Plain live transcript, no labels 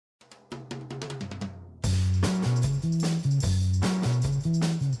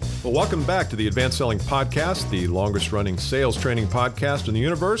Well, welcome back to the Advanced Selling Podcast, the longest-running sales training podcast in the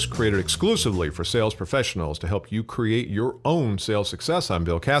universe, created exclusively for sales professionals to help you create your own sales success. I'm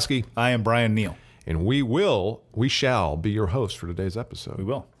Bill Caskey. I am Brian Neal. And we shall be your host for today's episode. We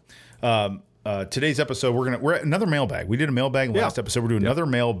will. Today's episode, we're at another mailbag. We did a mailbag last episode. We're doing another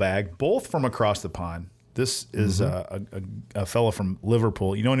mailbag, both from across the pond. This is a fellow from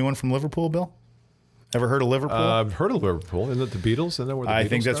Liverpool. You know anyone from Liverpool, Bill? Ever heard of Liverpool? I've heard of Liverpool. Isn't it the Beatles? Isn't that where the Beatles I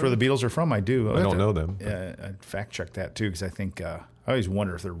think that's started? where the Beatles are from. I do. I don't know them. I'd fact check that too, because I think I always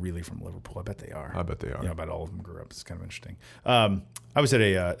wonder if they're really from Liverpool. I bet they are. I bet they are. You know, about all of them grew up. It's kind of interesting. I was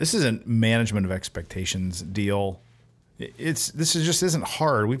at this is a management of expectations deal. This just isn't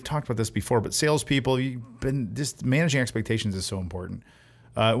hard. We've talked about this before, but salespeople, just managing expectations is so important.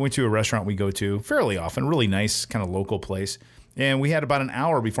 I went to a restaurant we go to fairly often, really nice kind of local place. And we had about an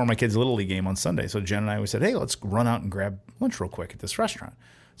hour before my kid's Little League game on Sunday. So Jen and I, we said, hey, let's run out and grab lunch real quick at this restaurant.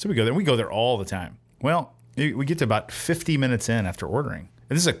 So we go there. We go there all the time. Well, we get to about 50 minutes in after ordering.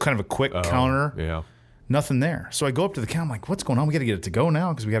 And this is a kind of a quick counter. Yeah. Nothing there. So I go up to the counter. I'm like, what's going on? We got to get it to go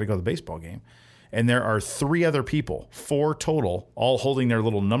now because we got to go to the baseball game. And there are 3 other people, 4 total, all holding their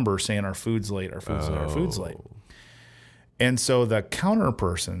little number saying our food's late, our food's late, our food's late. And so the counter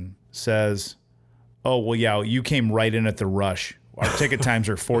person says, oh, well, yeah, you came right in at the rush. Our ticket times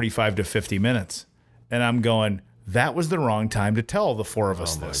are 45 to 50 minutes. And I'm going, that was the wrong time to tell the 4 of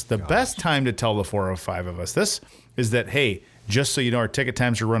us this. The best time to tell the 4 or 5 of us this is that, hey, just so you know, our ticket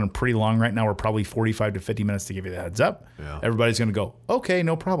times are running pretty long right now. We're probably 45 to 50 minutes to give you the heads up. Yeah. Everybody's going to go, okay,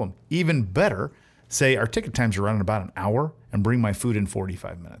 no problem. Even better, say our ticket times are running about an hour and bring my food in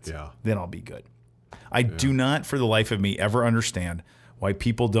 45 minutes. Yeah. Then I'll be good. I do not, for the life of me, ever understand why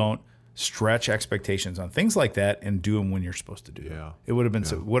people don't stretch expectations on things like that and do them when you're supposed to do them. It would have been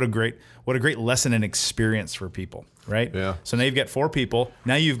what a great lesson and experience for people, right? Yeah. So now you've got 4 people.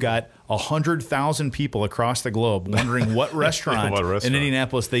 Now you've got 100,000 people across the globe wondering what restaurant in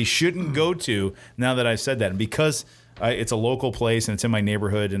Indianapolis they shouldn't go to. Now that I've said that, and because it's a local place and it's in my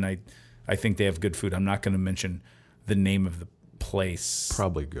neighborhood, and I think they have good food. I'm not going to mention the name of the place.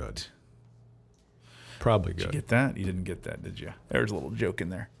 Probably good. Did you get that? You didn't get that, did you? There's a little joke in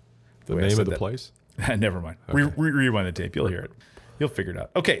there. The name of the place? Never mind. Okay. Rewind the tape. You'll hear it. You'll figure it out.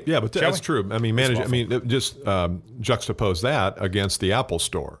 Okay. Yeah, but that's true. I mean, just juxtapose that against the Apple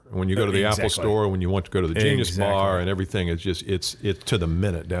Store. When you go to the Apple Store, when you want to go to the Genius Bar and everything, it's just it's to the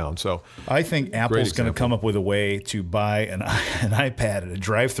minute down. So I think Apple's going to come up with a way to buy an iPad at a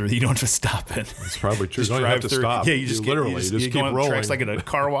drive-through that you don't have to stop in. It's probably true. You don't have to stop. Yeah, you just keep rolling. Tracks like at a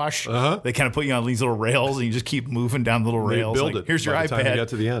car wash. They kind of put you on these little rails, and you just keep moving down the little rails. Build it. Here's your iPad. By the time you get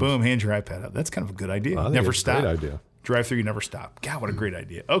to the end. Boom, hand your iPad up. That's kind of a good idea. Never stop. Great idea. Drive-through, you never stop. God, what a great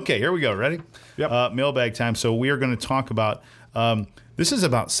idea. Okay, here we go. Ready? Yep. Mailbag time. So we are going to talk about, this is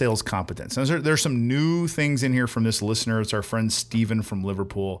about sales competence. Now, there's some new things in here from this listener. It's our friend Steven from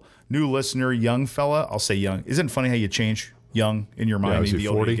Liverpool. New listener, young fella. I'll say young. Isn't it funny how you change young in your mind? Yeah, is he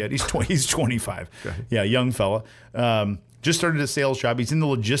 40? He's 25. Okay. Yeah, young fella. Just started a sales job. He's in the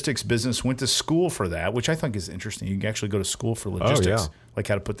logistics business, went to school for that, which I think is interesting. You can actually go to school for logistics, like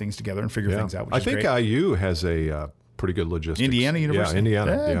how to put things together and figure things out, which is great. I think IU has a pretty good logistics. Indiana University? Yeah,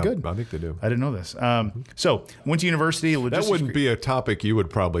 Indiana. Yeah, good. I think they do. I didn't know this. So went to university. Logistics. That wouldn't be a topic you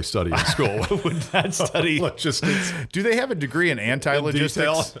would probably study in school. Would not study logistics. Do they have a degree in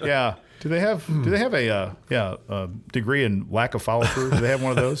anti-logistics? Yeah. Do they have a degree in lack of follow-through? Do they have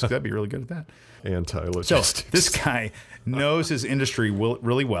one of those? That'd be really good at that. Anti-logistics. So this guy knows his industry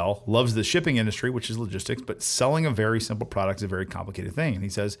really well, loves the shipping industry, which is logistics, but selling a very simple product is a very complicated thing. And he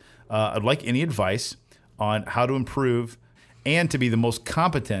says, I'd like any advice on how to improve and to be the most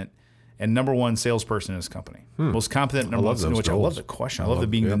competent and number one salesperson in his company. Most competent number one, which I love the question. I love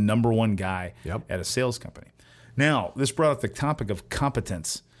being the number one guy at a sales company. Now, this brought up the topic of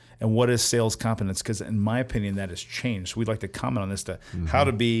competence and what is sales competence, because in my opinion, that has changed. So we'd like to comment on this, how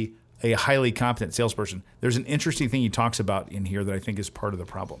to be a highly competent salesperson. There's an interesting thing he talks about in here that I think is part of the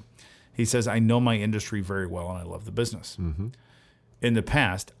problem. He says, I know my industry very well and I love the business. In the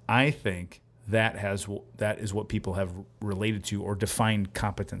past, I think that is what people have related to or defined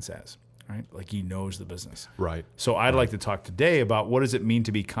competence as, right? Like he knows the business. Right. So I'd like to talk today about what does it mean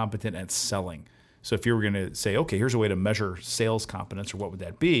to be competent at selling. So if you were going to say, okay, here's a way to measure sales competence, or what would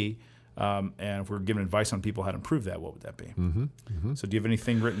that be? And if we're giving advice on people how to improve that, what would that be? So do you have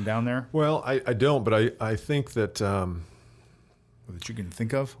anything written down there? Well, I don't, but I think that... that you can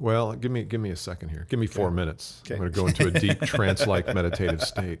think of? Well, give me a second here. Give me 4 minutes. Okay. I'm going to go into a deep trance-like meditative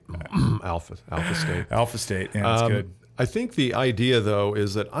state, alpha state. Alpha state, yeah, that's good. I think the idea, though,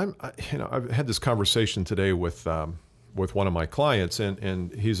 is that I've had this conversation today with with one of my clients,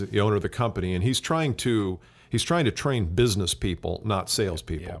 and he's the owner of the company, and he's trying to train business people, not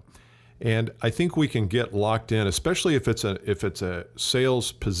salespeople. Yeah. And I think we can get locked in, especially if it's a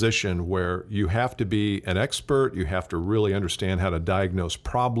sales position where you have to be an expert, you have to really understand how to diagnose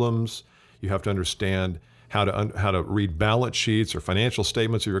problems, you have to understand how to read balance sheets or financial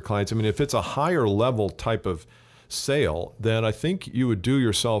statements of your clients. I mean, if it's a higher level type of sale, then I think you would do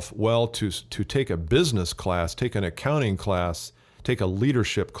yourself well to take a business class, take an accounting class, take a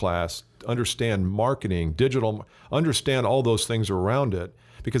leadership class, understand marketing, digital, understand all those things around it.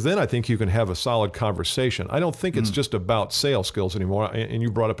 Because then I think you can have a solid conversation. I don't think it's just about sales skills anymore. And you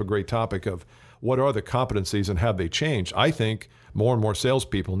brought up a great topic of what are the competencies and have they changed? I think more and more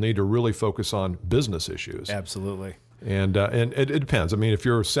salespeople need to really focus on business issues. Absolutely. And it depends. I mean, if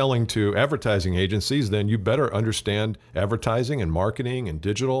you're selling to advertising agencies, then you better understand advertising and marketing and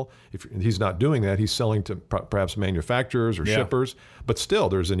digital. If he's not doing that, he's selling to perhaps manufacturers or shippers. But still,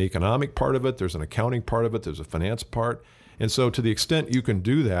 there's an economic part of it. There's an accounting part of it. There's a finance part. And so to the extent you can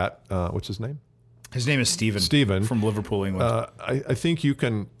do that, what's his name? His name is Stephen. Stephen. From Liverpool, England. I think you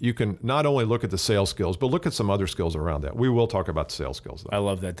can not only look at the sales skills, but look at some other skills around that. We will talk about the sales skills, though. I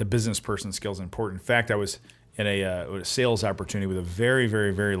love that. The business person skill is important. In fact, I was in a sales opportunity with a very,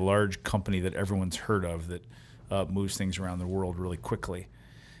 very, very large company that everyone's heard of that moves things around the world really quickly.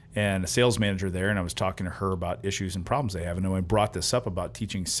 And a sales manager there, and I was talking to her about issues and problems they have. And I brought this up about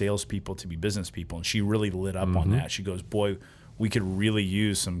teaching salespeople to be business people, and she really lit up on that. She goes, boy, we could really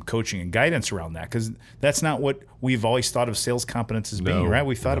use some coaching and guidance around that, because that's not what we've always thought of sales competence as being, right?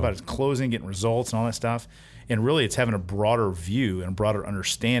 We've thought about it as closing, getting results, and all that stuff. And really, it's having a broader view and a broader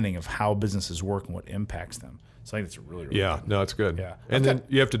understanding of how businesses work and what impacts them. So I think it's really, really good. No, it's good. Yeah. And then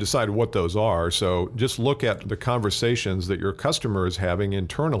you have to decide what those are. So just look at the conversations that your customer is having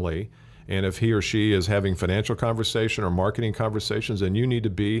internally. And if he or she is having financial conversation or marketing conversations, then you need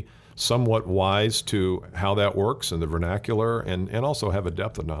to be somewhat wise to how that works and the vernacular, and also have a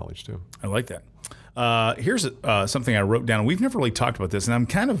depth of knowledge too. I like that. Here's something I wrote down. We've never really talked about this, and I'm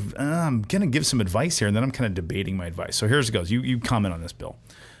kind of going to give some advice here, and then I'm kind of debating my advice. So here's it goes. You comment on this, Bill.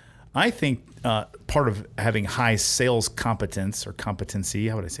 I think part of having high sales competence or competency,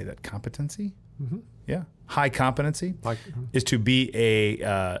 how would I say that? Competency? Mm-hmm. Yeah. High competency is to be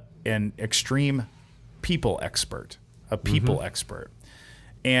an extreme people expert, a people expert.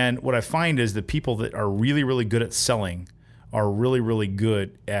 And what I find is the people that are really, really good at selling are really, really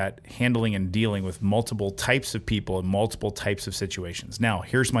good at handling and dealing with multiple types of people and multiple types of situations. Now,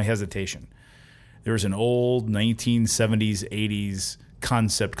 here's my hesitation. There's an old 1970s, 80s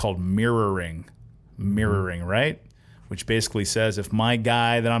concept called mirroring, right? Which basically says if my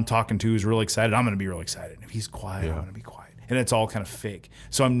guy that I'm talking to is really excited, I'm going to be really excited. If he's quiet, I'm going to be quiet. And it's all kind of fake.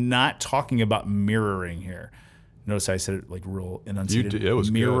 So I'm not talking about mirroring here. Notice I said it like real enunciated. It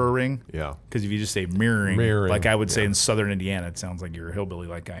was mirroring. Good. Yeah. Because if you just say mirroring, like I would say in Southern Indiana, it sounds like you're a hillbilly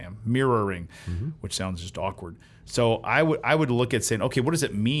like I am. Mirroring, which sounds just awkward. So I would look at saying, okay, what does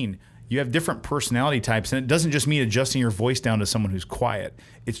it mean? You have different personality types, and it doesn't just mean adjusting your voice down to someone who's quiet.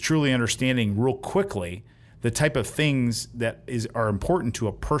 It's truly understanding real quickly the type of things that are important to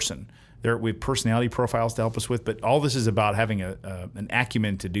a person. We have personality profiles to help us with, but all this is about having an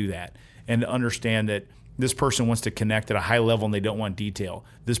acumen to do that and to understand that this person wants to connect at a high level and they don't want detail.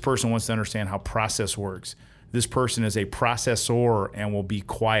 This person wants to understand how process works. This person is a processor and will be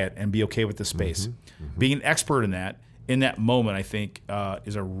quiet and be okay with the space. Being an expert in that moment, I think,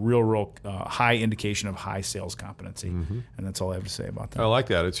 is a real high indication of high sales competency. And that's all I have to say about that. I like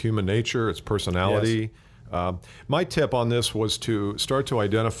that. It's human nature. It's personality. Yes. My tip on this was to start to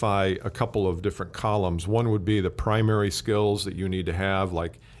identify a couple of different columns. One would be the primary skills that you need to have,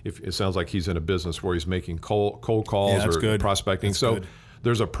 like if it sounds like he's in a business where he's making cold calls or prospecting.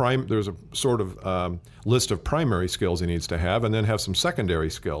 There's a sort of list of primary skills he needs to have, and then have some secondary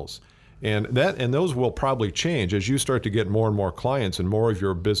skills. And those will probably change as you start to get more and more clients and more of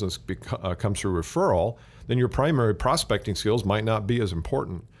your business comes through referral. Then your primary prospecting skills might not be as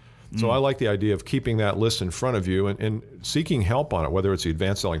important. So I like the idea of keeping that list in front of you and seeking help on it, whether it's the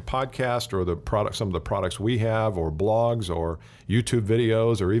Advanced Selling Podcast or some of the products we have, or blogs or YouTube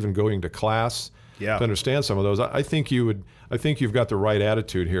videos, or even going to class to understand some of those. I think you've got the right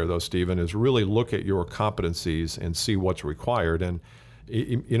attitude here, though, Stephen, is really look at your competencies and see what's required. And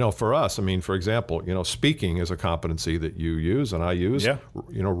for us, for example, speaking is a competency that you use and I use.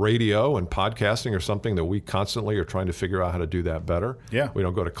 Radio and podcasting are something that we constantly are trying to figure out how to do that better. We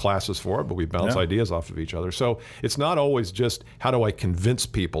don't go to classes for it, but we bounce ideas off of each other. So it's not always just how do I convince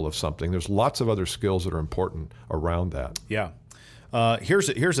people of something. There's lots of other skills that are important around that. Here's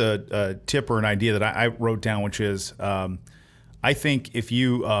a tip or an idea that I wrote down, which is I think if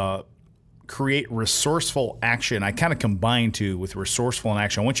you create resourceful action, I kind of combine two with resourceful and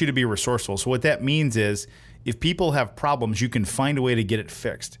action. I want you to be resourceful. So what that means is if people have problems, you can find a way to get it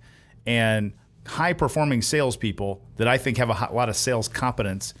fixed. And high-performing salespeople that I think have a lot of sales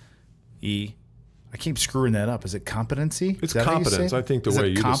competence, I keep screwing that up. Is it competency? It's competence. I think the way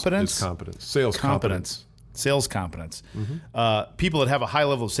you competence? It's competence. Sales competence. Sales competence. People that have a high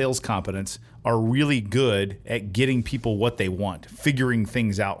level of sales competence are really good at getting people what they want, figuring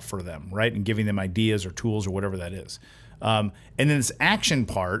things out for them, right? And giving them ideas or tools or whatever that is. And then this action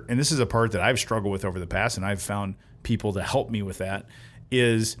part, and this is a part that I've struggled with over the past, and I've found people to help me with that,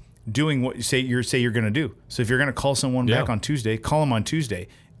 is doing what you say you're going to do. So if you're going to call someone back on Tuesday, call them on Tuesday.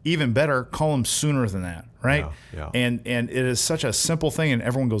 Even better, call them sooner than that, right? And it is such a simple thing, and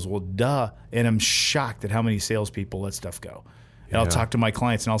everyone goes, well, duh. And I'm shocked at how many salespeople let stuff go. And I'll talk to my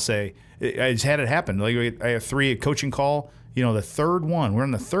clients, and I'll say, I just had it happen. Like I have 3 coaching call, the third one. We're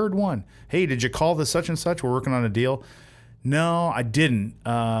on the third one. Hey, did you call this such and such? We're working on a deal. No, I didn't.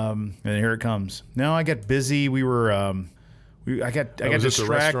 And here it comes. No, I got busy. We were, I got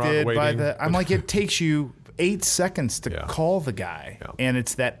distracted by the. I'm like, it takes you 8 seconds to call the guy. And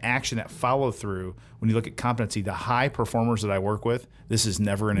it's that action, that follow through. When you look at competency, the high performers that I work with, this is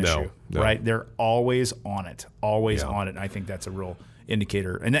never an issue, right? They're always on it, on it. And I think that's a real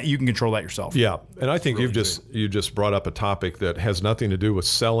indicator, and that you can control that yourself. Yeah, and I think you just brought up a topic that has nothing to do with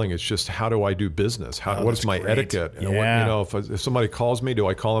selling. It's just how do I do business? What is my etiquette? And if somebody calls me, do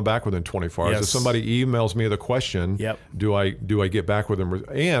I call them back within 24 hours? If somebody emails me the question, do I get back with them?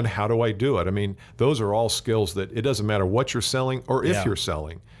 And how do I do it? I mean, those are all skills that it doesn't matter what you're selling or if you're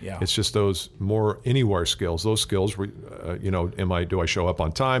selling. It's just those more anywhere skills. Those skills, do I show up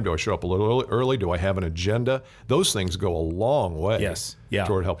on time? Do I show up a little early? Do I have an agenda? Those things go a long way.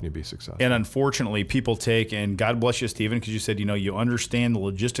 Toward helping you be successful. And unfortunately, people take, and God bless you, Stephen, because you said, you understand the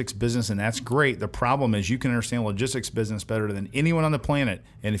logistics business, and that's great. The problem is you can understand logistics business better than anyone on the planet.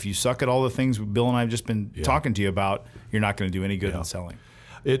 And if you suck at all the things Bill and I have just been talking to you about, you're not going to do any good in selling.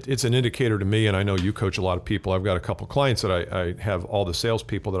 It's an indicator to me, and I know you coach a lot of people. I've got a couple clients that I have all the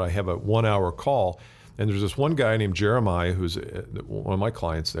salespeople that I have a 1-hour call. And there's this one guy named Jeremiah who's one of my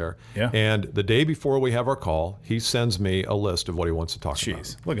clients there. And the day before we have our call, he sends me a list of what he wants to talk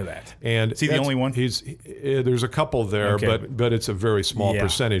about. Look at that. And is he the only one? There's a couple there, but it's a very small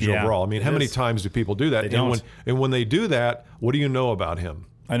percentage overall. I mean, how many times do people do that? And when they do that, what do you know about him?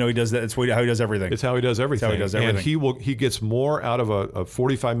 I know he does that. It's how he does everything. It's how he does everything. And he gets more out of a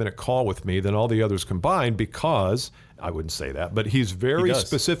 45-minute call with me than all the others combined because, I wouldn't say that, but he's very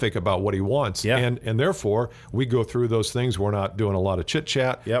specific about what he wants. And therefore, we go through those things. We're not doing a lot of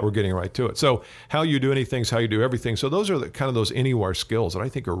chit-chat. We're getting right to it. So how you do anything is how you do everything. So those are kind of those anywhere skills that I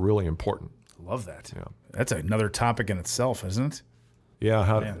think are really important. Love that. That's another topic in itself, isn't it?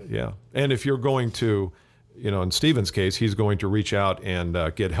 And if you're going to, in Stephen's case, he's going to reach out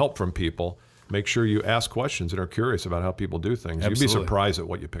and get help from people. Make sure you ask questions and are curious about how people do things. Absolutely. You'd be surprised at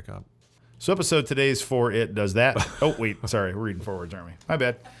what you pick up. So episode today's for It Does That. Oh, wait, sorry, we're reading forwards, aren't we? My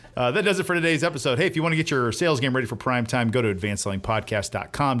bad. That does it for today's episode. Hey, if you want to get your sales game ready for prime time, go to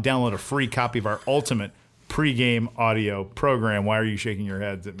advancedsellingpodcast.com. Download a free copy of our ultimate pregame audio program. Why are you shaking your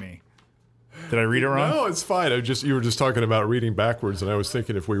heads at me? Did I read it wrong? No, it's fine. You were just talking about reading backwards, and I was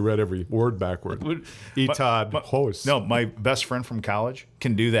thinking if we read every word backward. Host. No, my best friend from college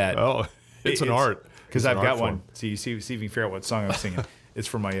can do that. Oh, it's an art. Because I've got one. See if you can figure out what song I'm singing. It's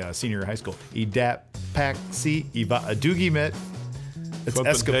from my senior year of high school. Edap Pack C Eva a Doogie Mit. It's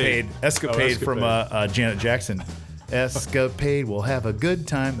Escapade. Escapade from Janet Jackson. Escapade, we'll have a good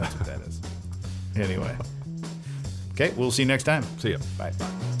time. That's what that is. Anyway. Okay, we'll see you next time. See ya. Bye.